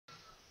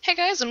Hey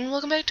guys, and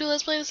welcome back to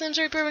Let's Play The Sims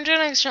Urban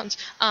Generations.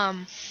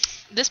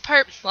 This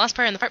part, the last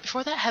part, and the part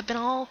before that have been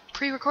all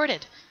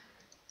pre-recorded.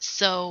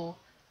 So,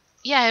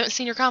 yeah, I haven't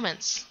seen your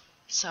comments.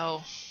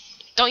 So,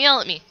 don't yell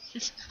at me.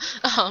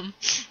 um,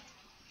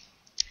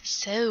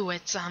 it's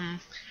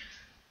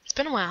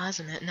been a while,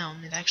 hasn't it? No,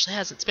 it actually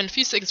hasn't. It's been a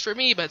few seconds for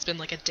me, but it's been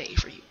like a day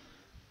for you.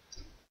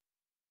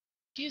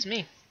 Excuse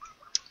me.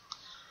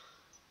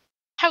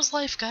 How's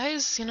life,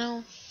 guys? You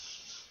know?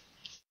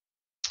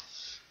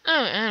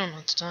 I don't know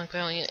what to talk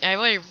about. I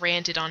already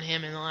ranted on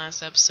him in the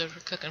last episode for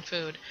cooking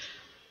food.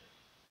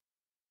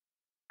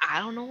 I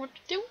don't know what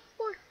to do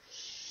more.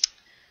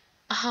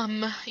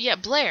 Yeah,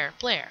 Blair,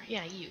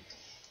 yeah, you.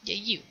 Yeah,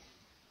 you.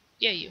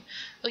 Yeah, you.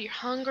 Oh, you're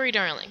hungry,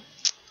 darling.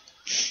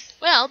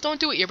 Well,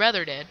 don't do what your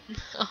brother did.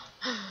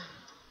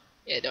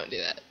 Yeah, don't do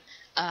that.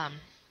 Um,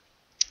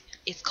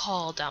 it's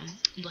called,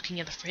 looking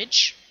in the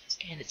fridge,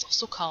 and it's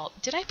also called,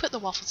 did I put the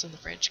waffles in the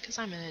fridge? Because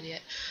I'm an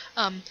idiot.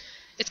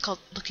 It's called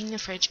looking in the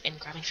fridge and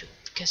grabbing food,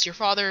 because your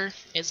father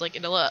is, like,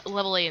 in a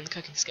level A in the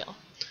cooking skill.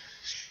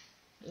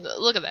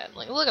 Look at that,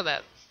 look at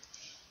that.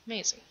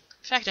 Amazing.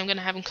 In fact, I'm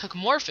gonna have him cook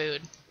more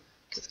food,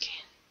 because I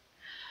can't.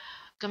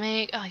 Go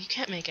make. Oh, you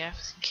can't make it.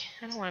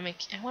 I don't want to make.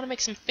 I want to make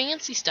some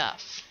fancy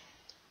stuff.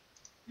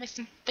 Make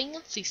some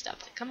fancy stuff.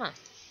 Come on.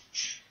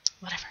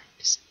 Whatever.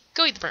 Just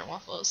go eat the burnt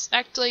waffles.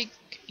 Act like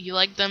you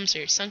like them, so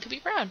your son could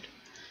be proud.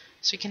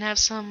 So he can have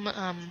some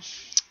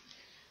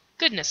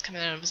goodness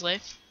coming out of his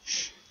life.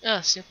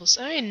 Ugh, sniffles.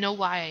 I don't even know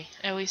why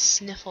I always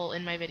sniffle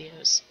in my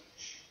videos.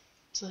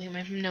 So like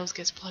my nose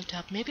gets plugged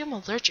up. Maybe I'm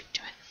allergic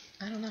to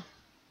it. I don't know.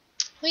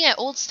 Well, yeah,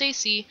 old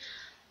Stacy.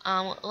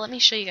 Let me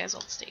show you guys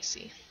old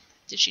Stacy.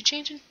 Did she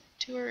change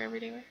into her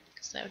everyday wear?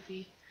 Because that'd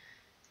be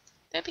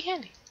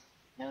handy.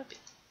 That would be.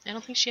 I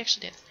don't think she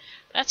actually did.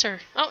 That's her.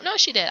 Oh no,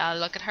 she did.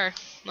 Look at her.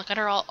 Look at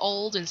her, all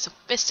old and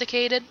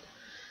sophisticated.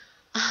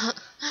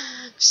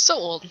 So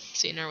old,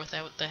 seeing her with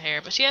the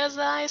hair, but she has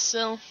the eyes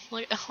still.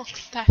 Look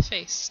at that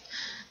face.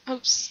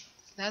 Oops,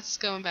 that's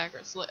going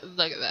backwards. Look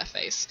at that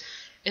face.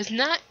 If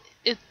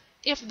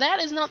that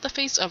is not the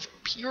face of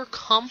pure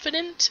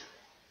confident,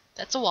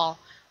 that's a wall.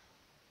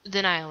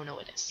 Then I don't know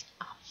what it is.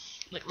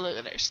 Look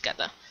at her. She's got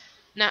the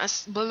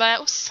nice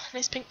blouse,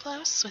 nice pink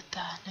blouse with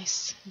the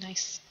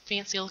nice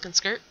fancy looking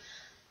skirt.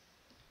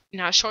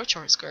 Not a short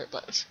skirt,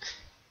 but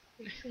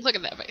look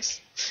at that face.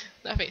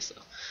 That face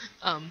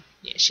though.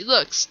 Yeah, she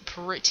looks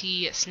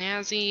pretty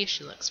snazzy.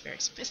 She looks very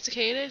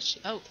sophisticated.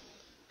 Oh,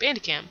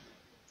 Bandicam.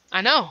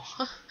 I know.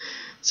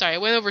 Sorry, I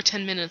went over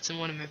 10 minutes in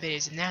one of my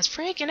videos, and that's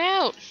freaking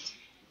out.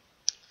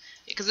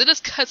 Because it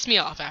just cuts me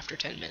off after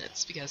 10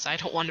 minutes because I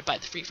don't want to buy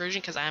the free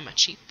version because I am a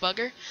cheap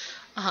bugger.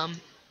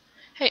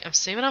 Hey, I'm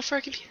saving up for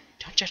a computer.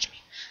 Don't judge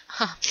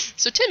me.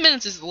 So 10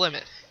 minutes is the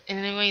limit. And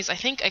anyways, I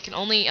think I can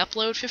only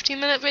upload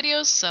 15-minute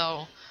videos,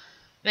 so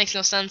it makes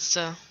no sense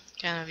to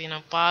kind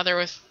of, bother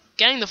with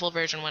getting the full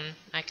version when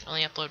I can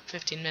only upload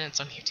 15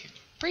 minutes on YouTube.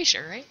 Pretty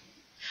sure, right?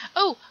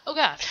 Oh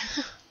god.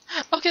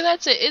 Okay,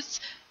 that's it. It's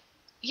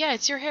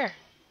your hair.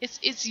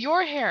 It's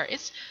your hair.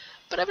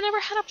 But I've never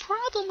had a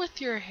problem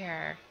with your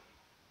hair.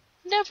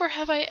 Never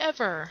have I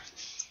ever.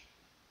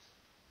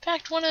 In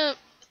fact, I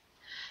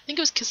think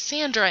it was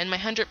Cassandra in my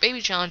 100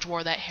 Baby Challenge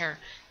wore that hair.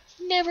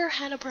 Never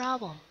had a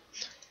problem.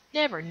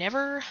 Never.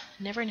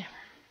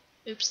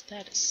 Oops,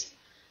 that is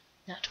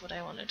not what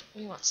I wanted.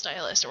 We want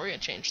stylist, or we're gonna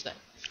change that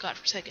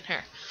godforsaken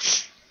hair.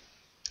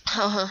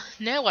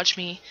 Now watch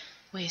me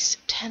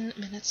waste 10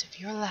 minutes of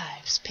your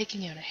lives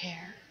picking out a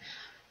hair.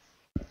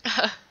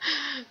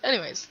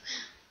 Anyways,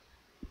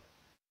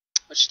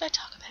 what should I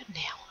talk about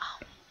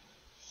now?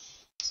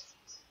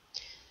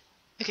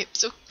 Okay,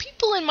 so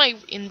people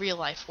in real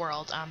life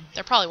world,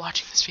 they're probably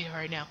watching this video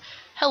right now.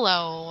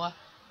 Hello.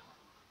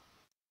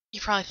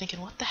 You're probably thinking,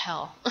 what the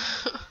hell?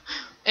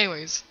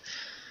 Anyways,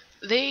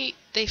 they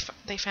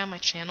found my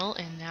channel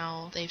and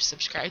now they've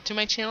subscribed to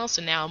my channel.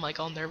 So now I'm like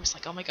all nervous,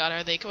 like, oh my god,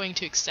 are they going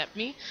to accept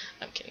me?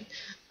 I'm kidding.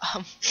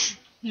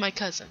 My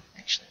cousin,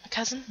 actually,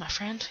 my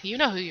friend. You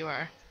know who you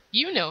are.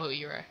 You know who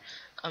you are.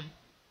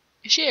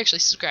 She actually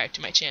subscribed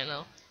to my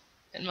channel,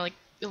 and I'm like,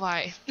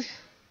 why?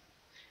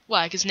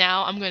 Why? Because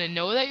now I'm gonna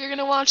know that you're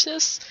gonna watch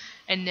this,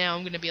 and now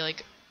I'm gonna be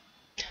like,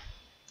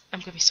 I'm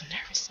gonna be so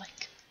nervous,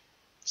 like,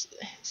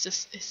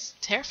 it's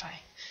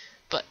terrifying.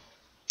 But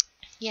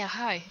yeah,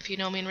 hi. If you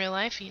know me in real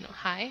life, you know,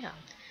 hi.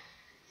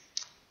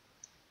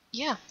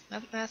 Yeah,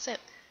 that's it.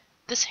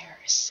 This hair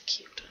is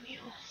cute on you.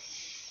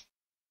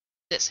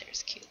 This hair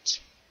is cute.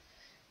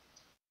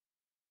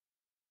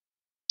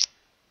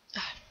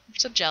 I'm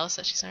so jealous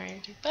that she's not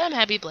ready, but I'm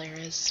happy Blair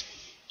is.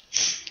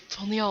 If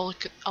only all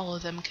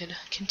of them could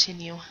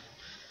continue.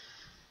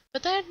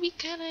 But that'd be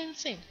kind of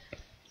insane.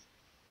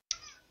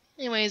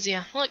 Anyways,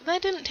 yeah. Look,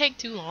 that didn't take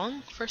too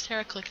long. First hair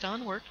I clicked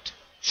on worked.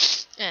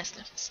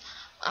 Sniffles.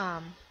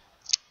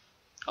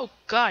 Oh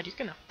god, you're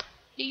gonna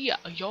pee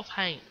your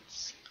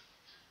pants.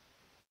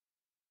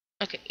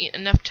 Okay,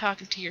 enough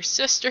talking to your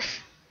sister.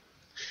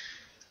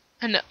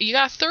 And you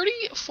got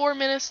 34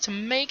 minutes to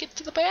make it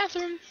to the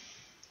bathroom.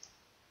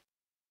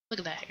 Look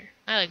at that hair.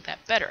 I like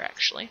that better,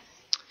 actually.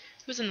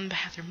 Who's in the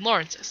bathroom?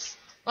 Lawrence is.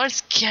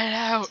 Lawrence, get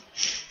out!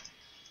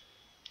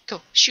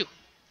 Go, shoo!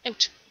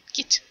 Out!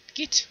 Get!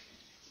 Get!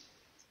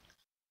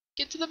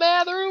 Get to the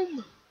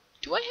bathroom!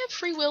 Do I have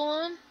free will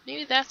on?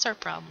 Maybe that's our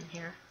problem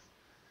here.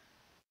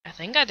 I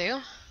think I do.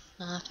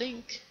 I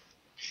think.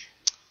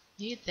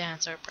 Maybe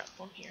that's our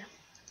problem here.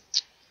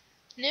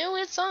 No,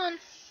 it's on.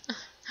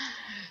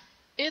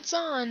 It's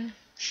on.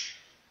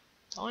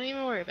 Don't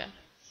even worry about it.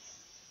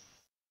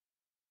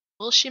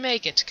 Will she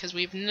make it? Because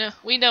we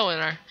know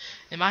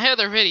in my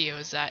other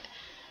videos that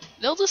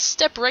they'll just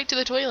step right to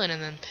the toilet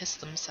and then piss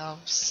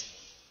themselves.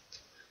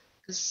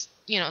 Because,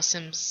 you know,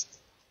 Sims...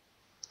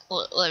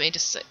 let me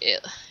just say...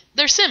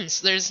 they're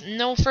Sims. There's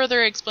no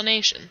further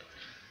explanation.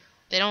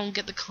 They don't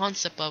get the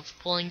concept of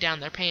pulling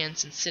down their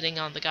pants and sitting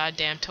on the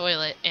goddamn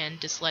toilet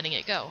and just letting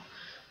it go.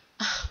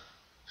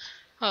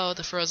 Oh,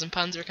 the frozen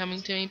puns are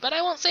coming to me, but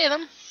I won't say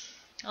them.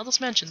 I'll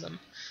just mention them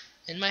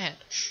in my head.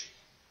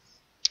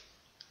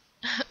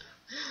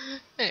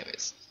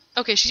 Anyways.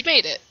 Okay, she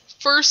made it.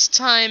 First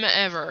time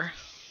ever.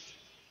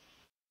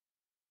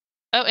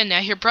 Oh, and now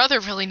your brother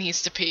really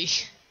needs to pee.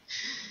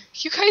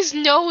 You guys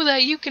know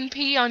that you can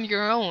pee on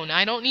your own.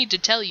 I don't need to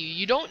tell you.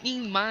 You don't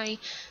need my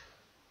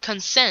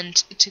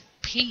consent to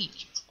pee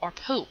or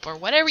poop or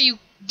whatever you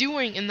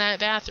doing in that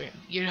bathroom.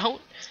 You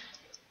don't...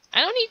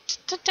 I don't need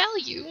to tell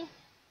you.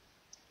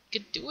 You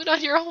can do it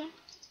on your own.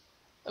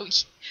 Oh,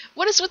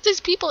 what is with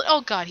these people?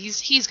 Oh god,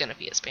 he's gonna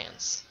pee his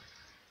pants.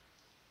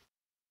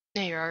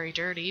 Yeah, you're already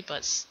dirty,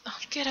 but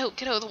get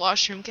out of the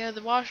washroom,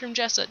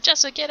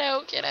 Jessa, get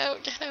out, get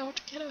out.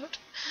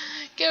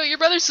 Your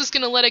brother's just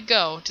gonna let it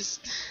go.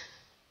 Just,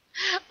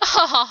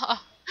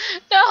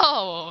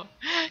 no,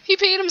 he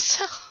peed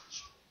himself.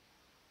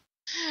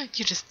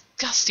 You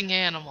disgusting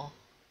animal.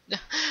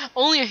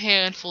 Only a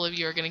handful of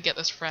you are gonna get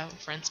this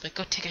reference, but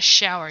go take a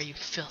shower, you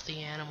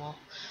filthy animal.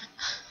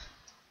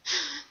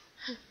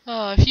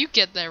 Oh, if you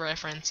get that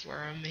reference, you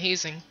are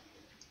amazing.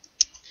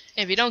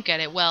 If you don't get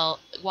it, well,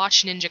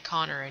 watch Ninja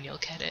Connor and you'll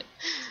get it.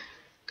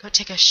 Go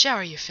take a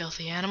shower, you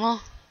filthy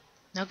animal.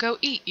 Now go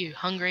eat, you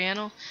hungry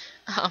animal.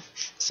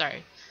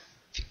 Sorry.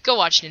 Go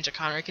watch Ninja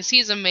Connor, because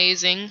he's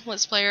amazing.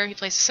 Let's player. He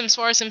plays Sims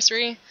 4, Sims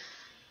 3.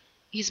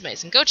 He's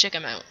amazing. Go check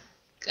him out.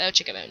 Go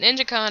check him out.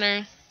 Ninja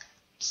Connor.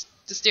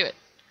 Just do it.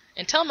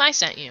 And tell him I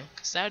sent you,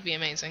 because that would be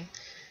amazing.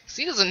 Because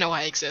he doesn't know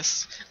I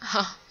exist.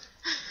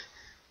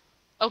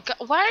 Oh god,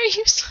 why are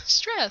you so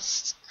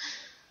stressed?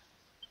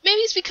 Maybe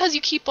it's because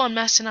you keep on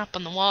messing up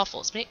on the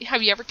waffles.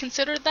 Have you ever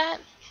considered that?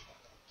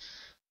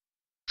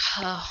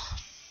 Oh,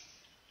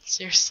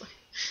 seriously.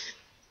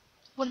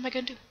 What am I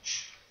gonna do?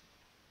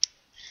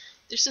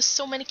 There's just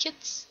so many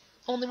kids.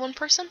 Only one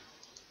person?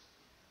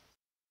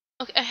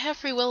 Okay, I have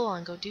free will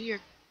on. Go do your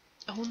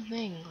own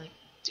thing. Like,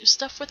 do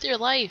stuff with your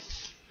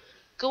life.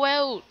 Go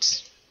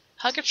out.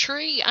 Hug a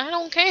tree. I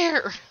don't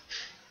care.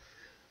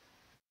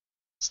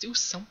 Let's do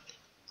something.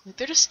 Like,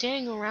 they're just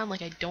standing around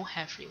like I don't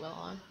have free will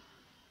on.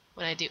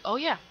 When I do. Oh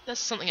yeah,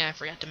 that's something I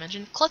forgot to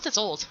mention. Klutz is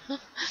old.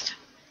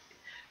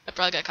 I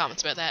probably got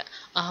comments about that.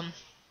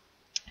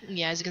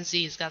 Yeah, as you can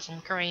see, he's got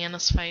some crying on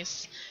his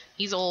face.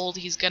 He's old,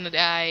 he's gonna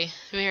die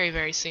very,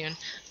 very soon.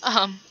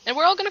 And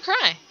we're all gonna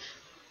cry.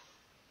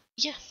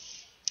 Yeah.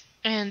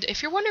 And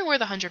if you're wondering where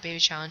the 100 Baby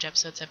Challenge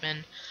episodes have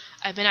been,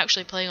 I've been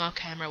actually playing off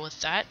camera with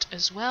that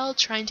as well,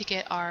 trying to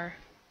get our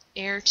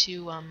heir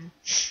to,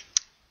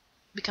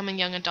 becoming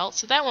young adults.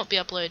 So that won't be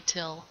uploaded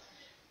till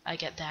I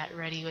get that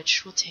ready,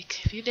 which will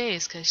take a few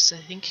days, because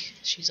I think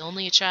she's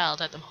only a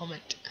child at the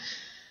moment.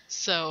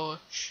 So,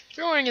 if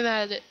you're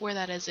wondering where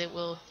that is, it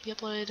will be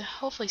uploaded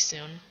hopefully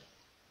soon.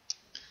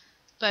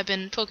 But I've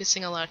been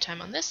focusing a lot of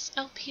time on this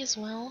LP as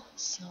well,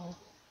 so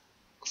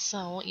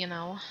you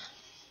know,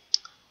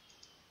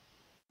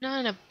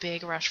 not in a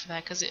big rush for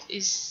that, because it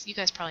is, you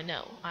guys probably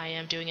know,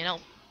 I'm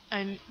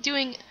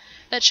doing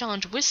that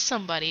challenge with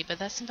somebody, but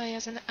that somebody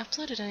hasn't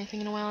uploaded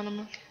anything in a while,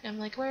 and I'm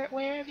like, where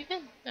have you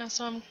been?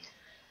 So I'm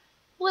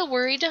a little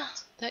worried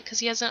that because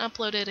he hasn't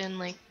uploaded in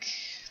like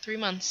 3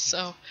 months,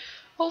 so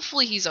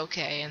hopefully he's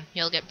okay and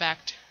he'll get back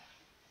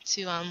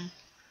to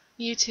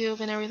YouTube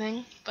and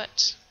everything.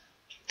 But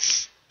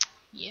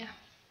yeah.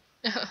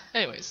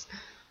 Anyways,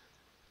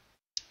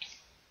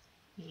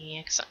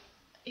 yeah, cause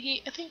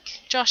I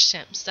think Josh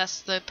Sims,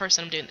 that's the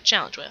person I'm doing the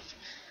challenge with,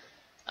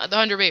 the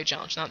 100 Baby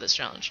Challenge, not this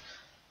challenge.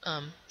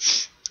 And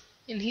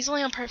he's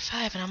only on part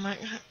 5, and I'm like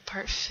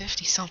part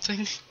 50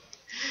 something.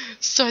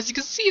 So as you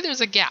can see,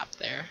 there's a gap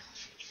there.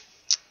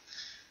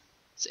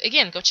 So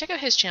again, go check out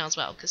his channel as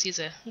well, because he's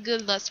a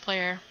good Let's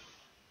Player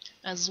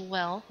as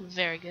well.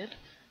 Very good.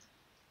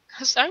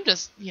 Cause I'm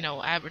just, you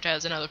know,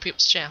 advertising other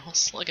people's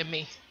channels. Look at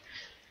me.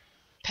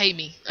 Pay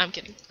me. I'm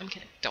kidding.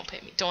 Don't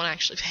pay me. Don't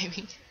actually pay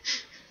me.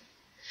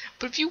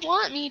 But if you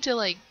want me to,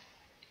 like,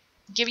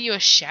 give you a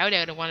shout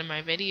out in one of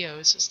my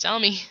videos, just tell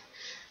me.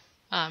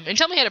 And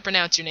tell me how to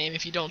pronounce your name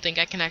if you don't think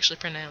I can actually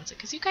pronounce it,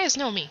 because you guys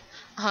know me.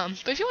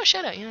 But if you want a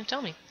shout out, you know,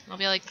 tell me. I'll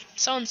be like,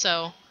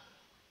 so-and-so,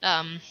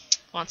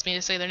 wants me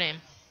to say their name.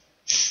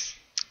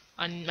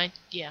 On my,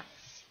 yeah.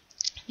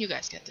 You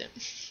guys get it.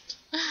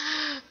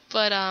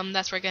 But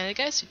that's where we're gonna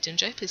go, guys. If you did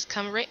enjoy, please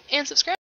comment, rate, and subscribe.